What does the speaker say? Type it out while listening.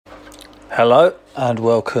Hello and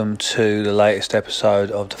welcome to the latest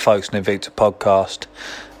episode of the Folks in Invicta podcast.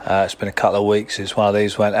 It's been a couple of weeks since one of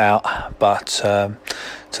these went out, but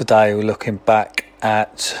today we're looking back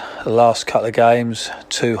at the last couple of games,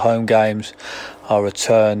 2 home games. Our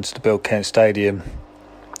return to the Bill Kent Stadium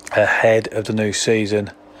ahead of the new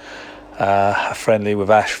season, a friendly with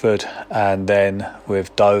Ashford and then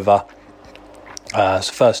with Dover. So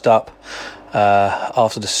first up,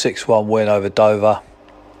 after the 6-1 win over Dover,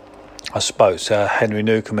 I spoke to Henry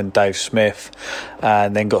Newcombe and Dave Smith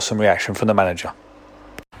and then got some reaction from the manager.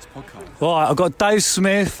 Right, I've got Dave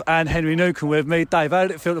Smith and Henry Newcombe with me. Dave, how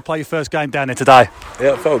did it feel to play your first game down there today?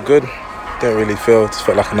 Yeah, it felt good. Didn't really just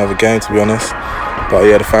felt like another game, to be honest. But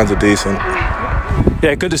yeah, the fans are decent.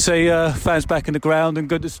 Yeah, good to see fans back in the ground and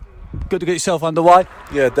good to get yourself underway.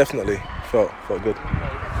 Yeah, definitely. Felt good.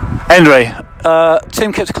 Henry,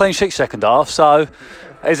 Tim kept a clean sheet second half, so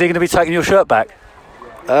is he going to be taking your shirt back?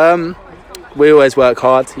 We always work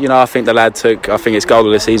hard. I think the lad I think it's goal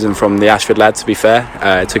of the season from the Ashford lad, to be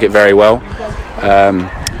fair. Took it very well.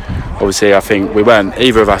 Obviously, I think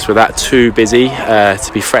either of us were that too busy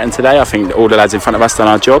to be threatened today. I think all the lads in front of us done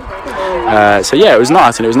our job. So yeah, it was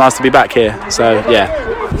nice, and it was nice to be back here. So yeah.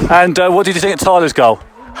 And what did you think of Tyler's goal?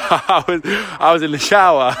 I was in the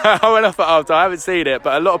shower. I went off at half time. I haven't seen it,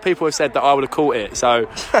 but a lot of people have said that I would have caught it. So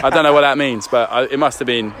I don't know what that means, but it must have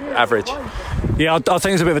been average. Yeah, I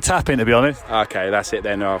think it's a bit of a tap in, to be honest. Okay, that's it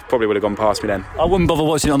then. I probably would have gone past me then. I wouldn't bother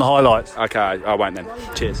watching it on the highlights. Okay, I won't then.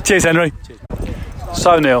 Cheers. Cheers, Henry. Cheers.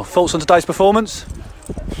 So, Neil, thoughts on today's performance?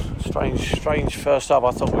 Strange first up.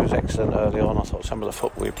 I thought we was excellent early on. I thought some of the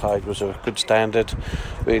football we played was a good standard.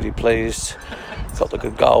 Really pleased. Got the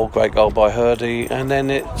good goal, great goal by Hurdy, and then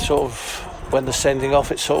it sort of, when the sending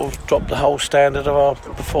off, it sort of dropped the whole standard of our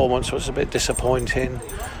performance. It was a bit disappointing.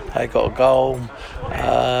 They got a goal.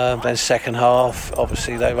 Then second half,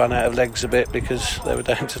 obviously they ran out of legs a bit because they were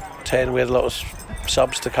down to 10. We had a lot of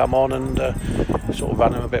subs to come on and sort of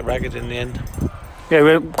ran them a bit ragged in the end. Yeah, we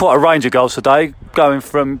had quite a range of goals today, going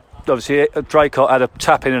from, obviously, Draycott had a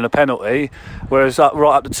tap-in and a penalty, whereas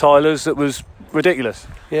right up to Tyler's, it was ridiculous.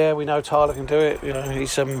 Yeah, we know Tyler can do it.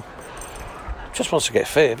 He's just wants to get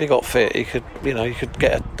fit. If he got fit, he could,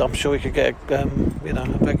 I'm sure he could get a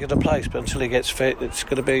regular place. But until he gets fit, it's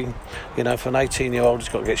going to be, for an 18-year-old, he's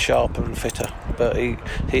got to get sharper and fitter. But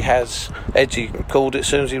he has. Edgy called it as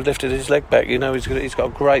soon as he lifted his leg back. He's got a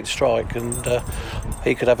great strike, and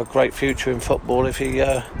he could have a great future in football if he,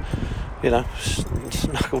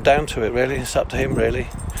 knuckled down to it. Really, it's up to him, really.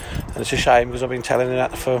 And it's a shame because I've been telling him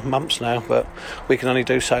that for months now, but we can only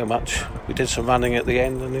do so much. We did some running at the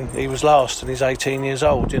end and he was last, and he's 18 years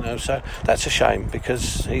old, so that's a shame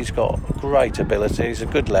because he's got great ability. He's a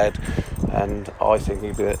good lad, and I think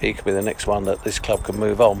he could be the next one that this club can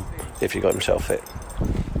move on if he got himself fit.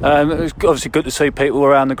 It was obviously good to see people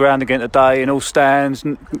around the ground again today in all stands,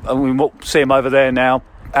 and we see them over there now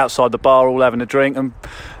outside the bar all having a drink, and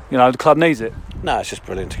the club needs it. No, it's just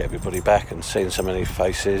brilliant to get everybody back and seeing so many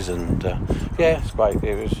faces, and it's great.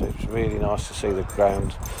 It was really nice to see the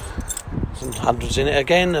ground. Some hundreds in it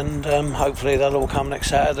again, and hopefully they'll all come next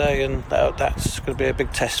Saturday, and that's going to be a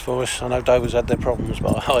big test for us. I know Dover's had their problems,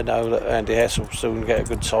 but I know that Andy Hess will soon get a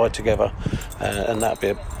good side together, and that'll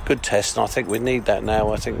be a good test, and I think we need that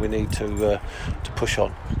now. I think we need to push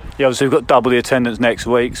on. Yeah, obviously we've got double the attendance next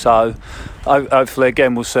week, so hopefully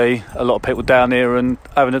again we'll see a lot of people down here and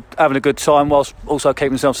having a good time whilst also keeping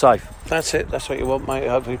themselves safe. That's it, that's what you want, mate.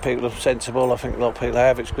 Hopefully people are sensible. I think a lot of people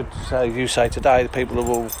have. It's good to say, you say today, the people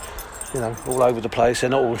are all over the place.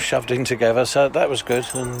 They're not all shoved in together, so that was good.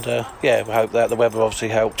 And we hope that the weather obviously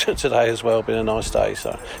helped today as well, been a nice day.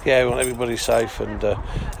 So we want everybody safe, and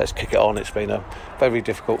let's kick it on. It's been a very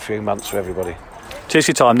difficult few months for everybody. Cheers for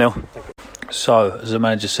your time, Neil. So, as the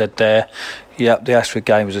manager said there, the Ashford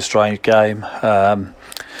game was a strange game. The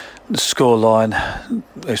scoreline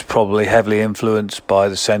is probably heavily influenced by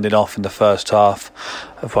the sending off in the first half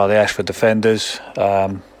by the Ashford defenders.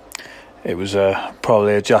 It was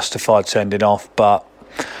probably a justified sending off, but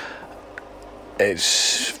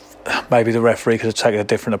it's maybe the referee could have taken a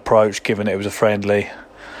different approach, given it was a friendly.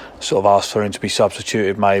 Sort of asked for him to be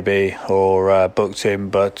substituted maybe, or booked him,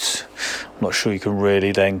 but I'm not sure you can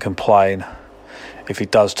really then complain if he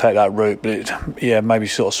does take that route. But maybe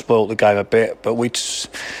sort of spoilt the game a bit, but we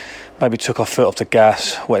maybe took our foot off the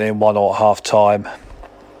gas, went in 1-0 at half time,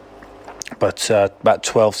 but about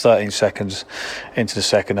 12-13 seconds into the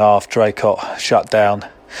second half, Draycott shut down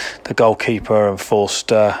the goalkeeper and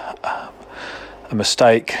forced a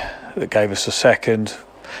mistake that gave us a second,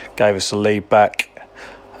 gave us the lead back.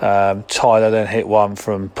 Tyler then hit one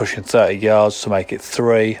from pushing 30 yards to make it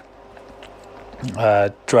 3.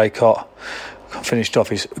 Draycott finished off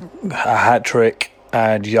his hat-trick,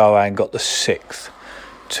 and Johan got the 6th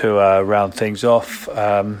to round things off.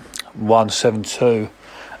 1-7-2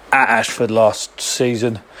 at Ashford last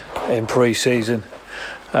season in pre-season,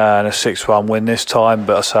 and a 6-1 win this time.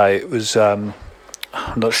 But I say it was, I'm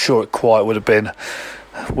not sure it quite would have been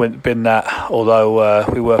that, although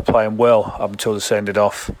we were playing well up until this ended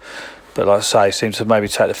off. But like I say, it seems to maybe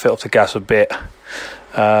take the foot off the gas a bit.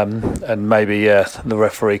 And maybe the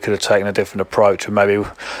referee could have taken a different approach, and maybe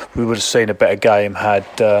we would have seen a better game had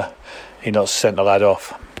he not sent the lad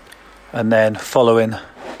off. And then following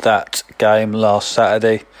that game last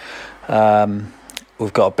Saturday,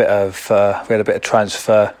 we've got we had a bit of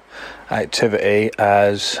transfer activity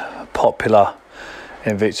as Popular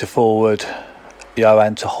Invicta forward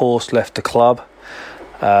Johan to Horst left the club.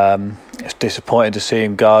 It's disappointing to see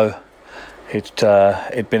him go. He'd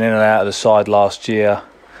been in and out of the side last year,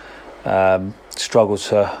 struggled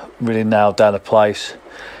to really nail down a place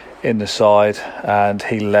in the side, and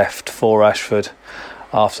he left for Ashford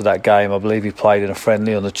after that game. I believe he played in a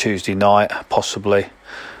friendly on the Tuesday night, possibly,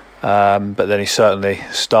 but then he certainly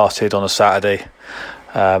started on a Saturday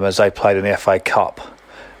as they played in the FA Cup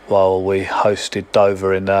while we hosted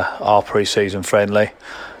Dover in our pre-season friendly.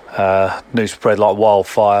 News spread like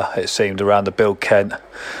wildfire, it seemed, around the Bill Kent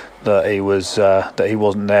that he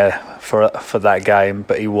wasn't there for that game,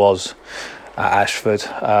 but he was at Ashford.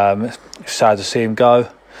 It's sad to see him go.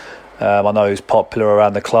 I know he's popular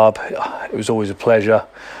around the club. It was always a pleasure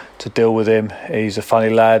to deal with him. He's a funny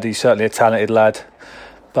lad. He's certainly a talented lad,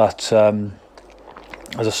 but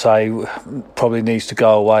as I say, probably needs to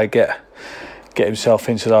go away, get himself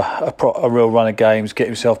into a real run of games, get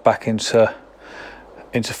himself back into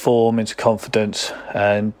form, into confidence,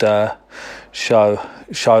 and show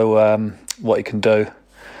what he can do.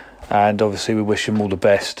 And obviously we wish him all the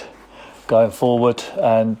best going forward,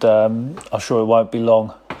 and I'm sure it won't be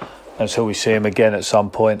long until we see him again at some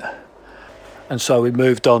point. And so we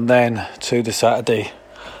moved on then to the Saturday,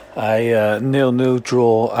 a 0-0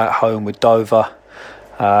 draw at home with Dover.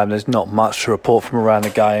 There's not much to report from around the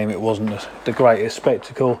game. It wasn't the greatest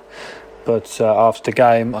spectacle, but after the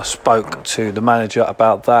game I spoke to the manager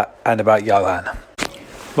about that and about Johan.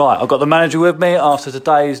 Right, I've got the manager with me after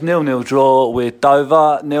today's 0-0 draw with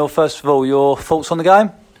Dover. Neil, first of all, your thoughts on the game?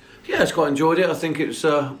 Yeah, I quite enjoyed it. I think it was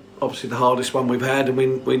obviously the hardest one we've had, and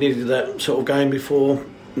we needed that sort of game before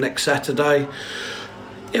next Saturday.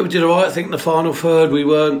 Yeah, we did all right. I think in the final third we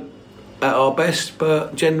weren't at our best,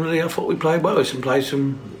 but generally I thought we played well. We played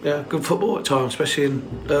some good football at times, especially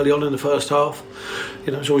early on in the first half.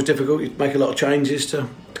 You know, it's always difficult. You make a lot of changes to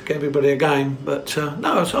get everybody a game, but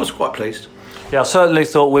no, I was quite pleased. Yeah, I certainly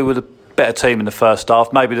thought we were the better team in the first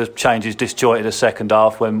half. Maybe the changes disjointed the second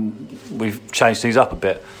half when we've changed things up a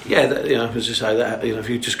bit. Yeah, as I say, that if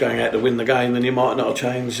you're just going out to win the game, then you might not have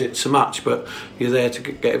changed it so much. But you're there to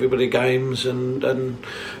get everybody games, and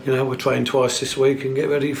we're training twice this week and get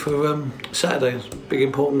ready for Saturday. It's a big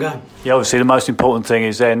important game. Yeah, obviously the most important thing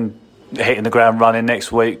is then hitting the ground running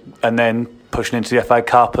next week, and then pushing into the FA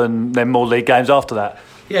Cup, and then more league games after that.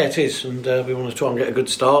 Yeah, it is, and we want to try and get a good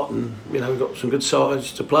start, and we've got some good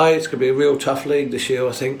sides to play. It's going to be a real tough league this year,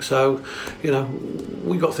 I think. So,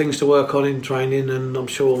 we've got things to work on in training, and I'm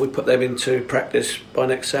sure we put them into practice by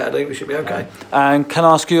next Saturday. We should be okay. And can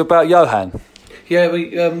I ask you about Johan? Yeah,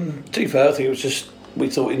 to be fair, I think it was just we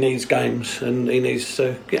thought he needs games, and he needs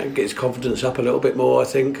to get his confidence up a little bit more, I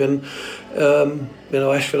think. And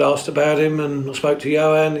Ashford asked about him, and I spoke to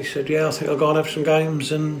Johan. He said, "Yeah, I think I'll go and have some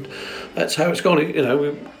games," and that's how it's gone.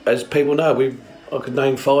 As people know, I could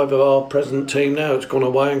name 5 of our present team now. It's gone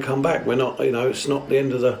away and come back. We're not, it's not the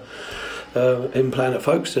end of the him playing at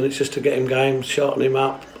Folkestone. It's just to get him games, sharpen him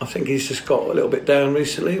up. I think he's just got a little bit down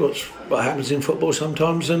recently. What happens in football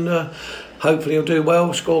sometimes, and hopefully he'll do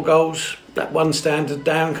well, score goals. That one standard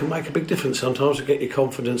down can make a big difference sometimes to get your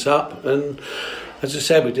confidence up. And as I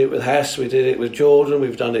said, we did it with Haas, we did it with Jordan,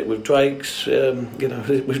 we've done it with Drakes, with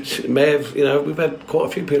Mev. We've had quite a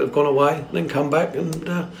few people have gone away, then come back, and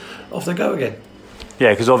off they go again.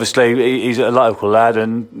 Yeah, because obviously he's a local lad,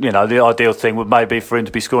 and the ideal thing would maybe for him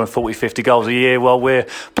to be scoring 40, 50 goals a year while we're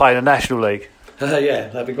playing the National League. Yeah,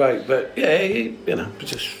 that'd be great. But yeah,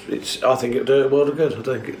 I think it'll do a world of good. I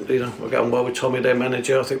think we'll get on well with Tommy, their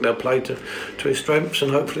manager. I think they'll play to his strengths, and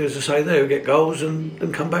hopefully, as I say, they'll get goals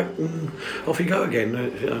and come back and off you go again.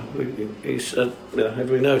 He's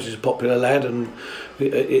everybody knows he's a popular lad, and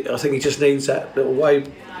I think he just needs that little way,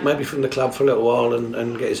 maybe from the club for a little while,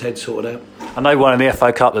 and get his head sorted out. I know he won in the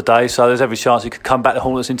FA Cup today, so there's every chance he could come back to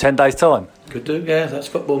haunt us in 10 days' time. Could do, yeah, that's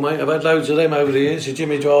football, mate. I've had loads of them over the years. The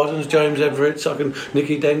Jimmy Dryden's, James Everett's,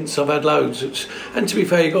 Nicky Dent's, I've had loads. And to be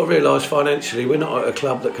fair, you've got to realise financially, we're not at a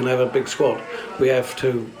club that can have a big squad. We have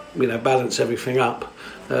to, balance everything up.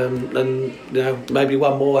 And maybe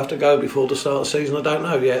one more have to go before the start of the season, I don't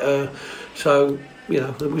know yet.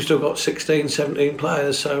 We've still got 16, 17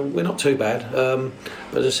 players, so we're not too bad.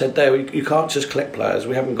 As I said there, you can't just collect players.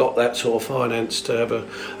 We haven't got that sort of finance to have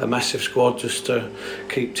a massive squad just to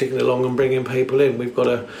keep ticking along and bringing people in. We've got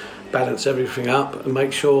to balance everything up and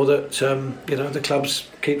make sure that the club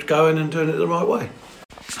keeps going and doing it the right way.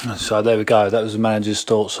 So there we go. That was the manager's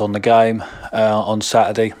thoughts on the game on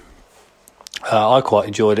Saturday. I quite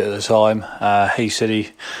enjoyed it at the time. He said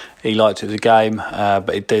he liked it as a game,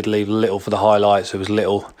 but it did leave little for the highlights. There was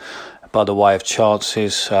little by the way of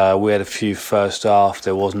chances. We had a few first half.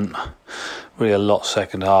 There wasn't really a lot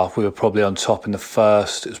second half. We were probably on top in the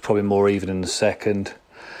first. It was probably more even in the second.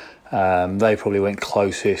 They probably went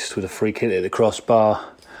closest with a free kick at the crossbar.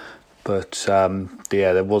 But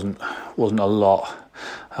there wasn't a lot.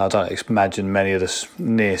 I don't imagine many of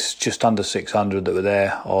the just under 600 that were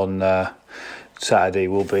there on Saturday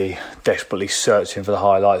will be desperately searching for the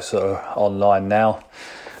highlights that are online now.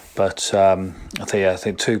 But I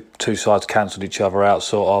think two sides cancelled each other out,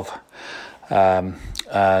 sort of,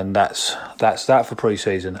 and that's that for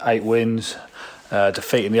pre-season. 8 wins,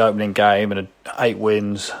 defeat in the opening game, and 8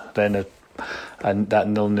 wins, then and that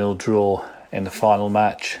 0-0 draw in the final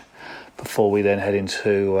match before we then head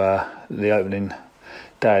into the opening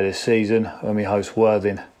day of this season when we host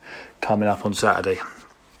Worthing coming up on Saturday.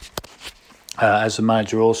 As the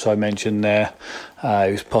manager also mentioned there,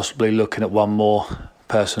 he was possibly looking at one more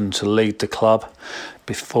person to lead the club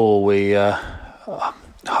before we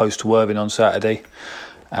host Worthing on Saturday,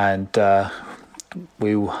 and this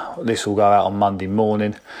will go out on Monday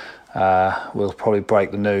morning. We'll probably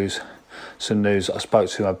break the news. Some news that I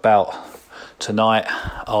spoke to him about tonight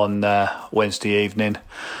on Wednesday evening.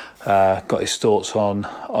 Got his thoughts on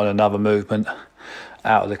another movement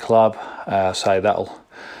out of the club.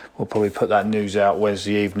 We'll probably put that news out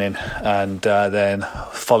Wednesday evening, and then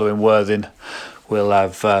following Worthing, we'll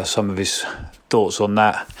have some of his thoughts on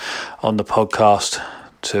that on the podcast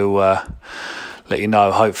to let you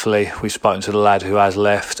know. Hopefully, we've spoken to the lad who has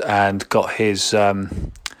left and got his.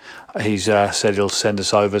 He's said he'll send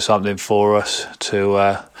us over something for us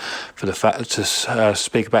to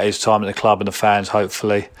speak about his time at the club and the fans.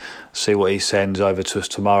 Hopefully, see what he sends over to us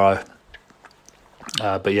tomorrow.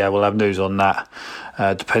 But yeah, we'll have news on that.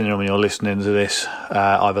 Depending on when you're listening to this,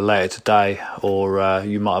 either later today or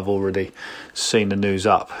you might have already seen the news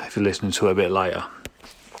up if you're listening to it a bit later.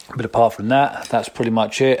 But apart from that, that's pretty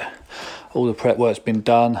much it. All the prep work's been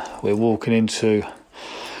done. We're walking into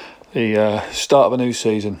the start of a new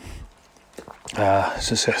season. It's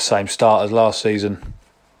the same start as last season,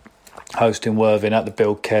 hosting Worthing at the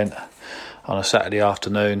Bill Kent on a Saturday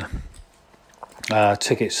afternoon.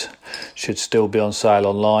 Tickets should still be on sale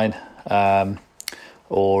online,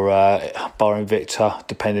 or Bar Victor,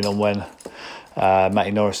 depending on when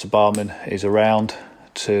Matty Norris, the barman, is around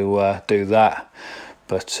to do that.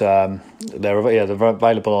 But they're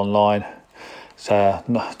available online. It's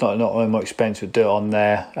not more expensive to do it on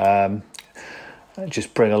there.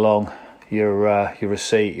 Just bring along your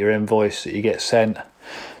receipt, your invoice that you get sent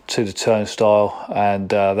to the turnstile, and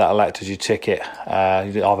that'll act as your ticket.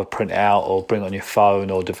 You either print it out or bring it on your phone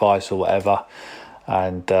or device or whatever.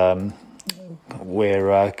 And that's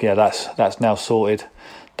now sorted.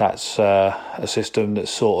 That's a system that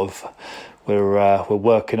sort of we're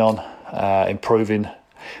working on, improving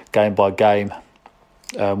game by game,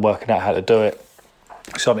 working out how to do it.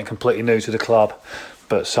 Something completely new to the club,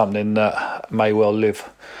 but something that may well live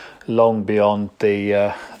long beyond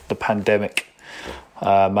the pandemic,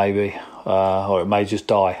 maybe, or it may just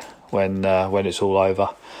die when it's all over.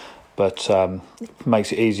 But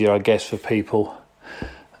makes it easier, I guess, for people.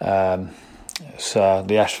 So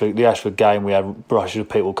the Ashford game, we had rushes of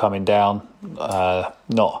people coming down,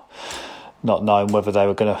 not knowing whether they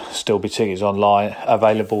were going to still be tickets online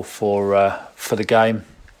available for the game.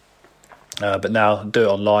 But now do it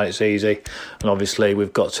online, it's easy, and obviously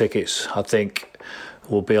we've got tickets. I think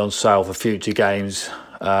will be on sale for future games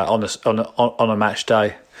on a match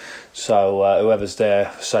day. So whoever's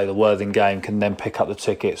there, say the Worthing game, can then pick up the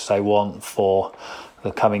tickets they want for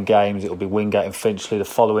the coming games. It will be Wingate and Finchley the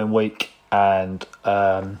following week, and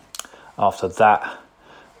after that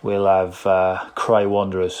we'll have Cray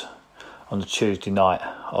Wanderers on the Tuesday night.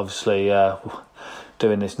 Obviously,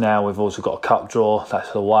 doing this now, we've also got a cup draw.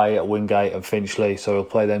 That's away at Wingate and Finchley, so we'll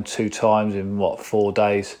play them 2 times in 4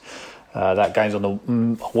 days. That game's on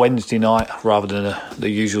the Wednesday night rather than the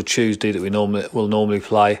usual Tuesday that we normally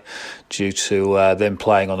play, due to them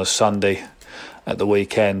playing on a Sunday at the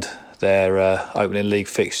weekend, their opening league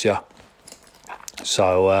fixture.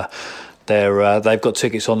 So they've got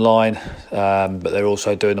tickets online, but they're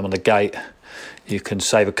also doing them on the gate. You can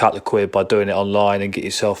save a couple of quid by doing it online and get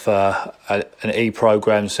yourself an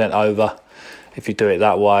e-programme sent over. If you do it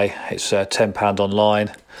that way, it's £10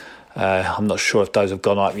 online. I'm not sure if those have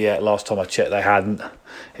gone up yet. Last time I checked, they hadn't.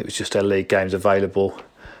 It was just their league games available.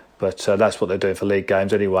 But that's what they're doing for league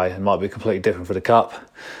games anyway. It might be completely different for the cup.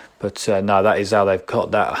 But no, that is how they've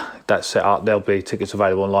got that set up. There'll be tickets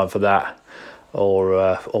available online for that,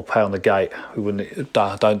 or pay on the gate.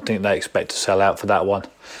 I don't think they expect to sell out for that one.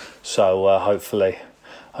 So hopefully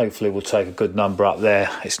we'll take a good number up there.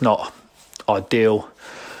 It's not ideal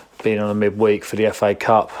being on a midweek for the FA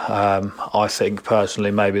Cup. I think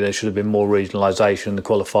personally maybe there should have been more regionalisation in the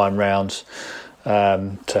qualifying rounds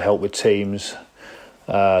to help with teams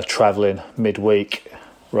travelling midweek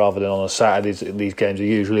rather than on a Saturday. These games are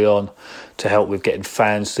usually on, to help with getting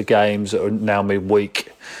fans to games that are now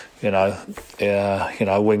midweek.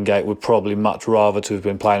 Wingate would probably much rather to have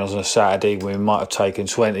been playing on a Saturday. We might have taken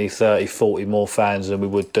 20, 30, 40 more fans than we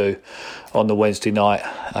would do on the Wednesday night.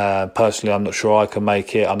 Personally, I'm not sure I can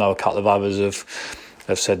make it. I know a couple of others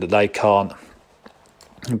have said that they can't.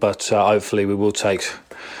 But hopefully we will take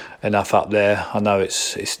enough up there. I know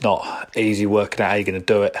it's not easy working out how you're going to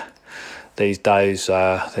do it these days.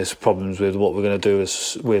 There's problems with what we're going to do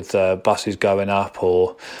with buses going up,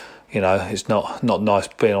 or it's not nice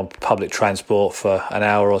being on public transport for an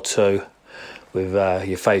hour or two with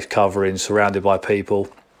your face covering, surrounded by people.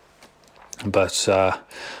 But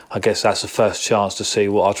I guess that's the first chance to see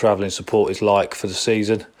what our travelling support is like for the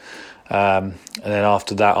season. And then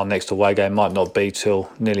after that, our next away game might not be till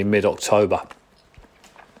nearly mid-October.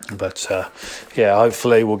 But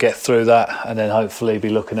hopefully we'll get through that, and then hopefully be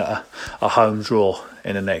looking at a home draw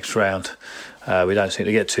in the next round. We don't seem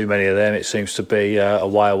to get too many of them. It seems to be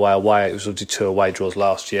away. It was obviously 2 away draws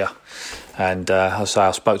last year. And I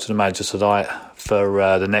spoke to the manager tonight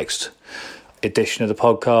for the next edition of the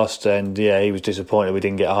podcast, and he was disappointed we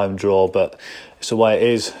didn't get a home draw, but it's the way it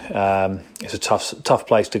is. It's a tough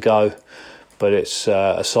place to go, but it's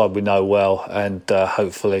a side we know well, and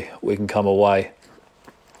hopefully we can come away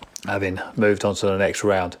having moved on to the next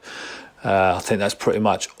round. I think that's pretty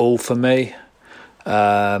much all for me.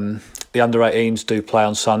 The under-18s do play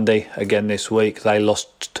on Sunday again this week. They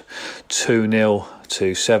lost 2-0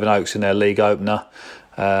 to Sevenoaks in their league opener.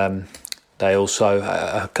 They also,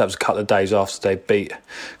 that was a couple of days after they beat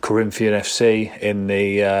Corinthian FC in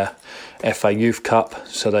the FA Youth Cup.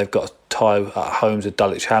 So they've got a tie at home to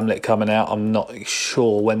Dulwich Hamlet coming out. I'm not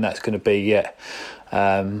sure when that's going to be yet.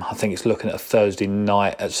 I think it's looking at a Thursday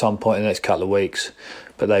night at some point in the next couple of weeks.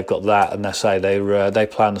 But they've got that, and they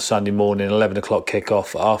play on the Sunday morning, 11 o'clock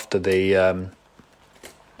kickoff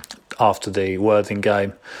after the Worthing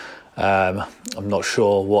game. I'm not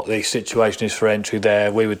sure what the situation is for entry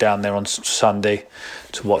there. We were down there on Sunday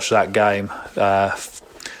to watch that game.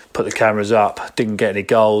 Put the cameras up, didn't get any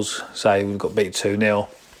goals. So we got beat 2-0.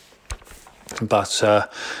 But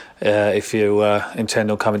if you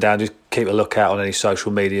intend on coming down, just keep a lookout on any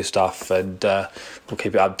social media stuff, and we'll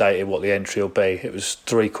keep it updated what the entry will be. It was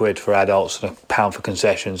 £3 for adults and £1 for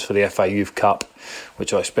concessions for the FA Youth Cup,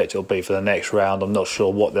 which I expect it'll be for the next round. I'm not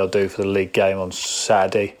sure what they'll do for the league game on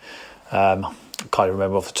Saturday. I can't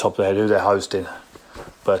remember off the top of their head who they're hosting.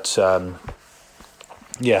 But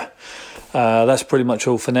that's pretty much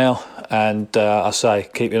all for now. And I say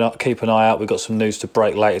keep an eye out. We've got some news to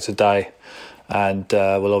break later today. And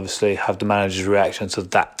we'll obviously have the manager's reaction to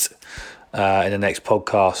that in the next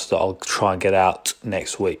podcast that I'll try and get out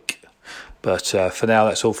next week. But for now,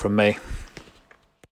 that's all from me.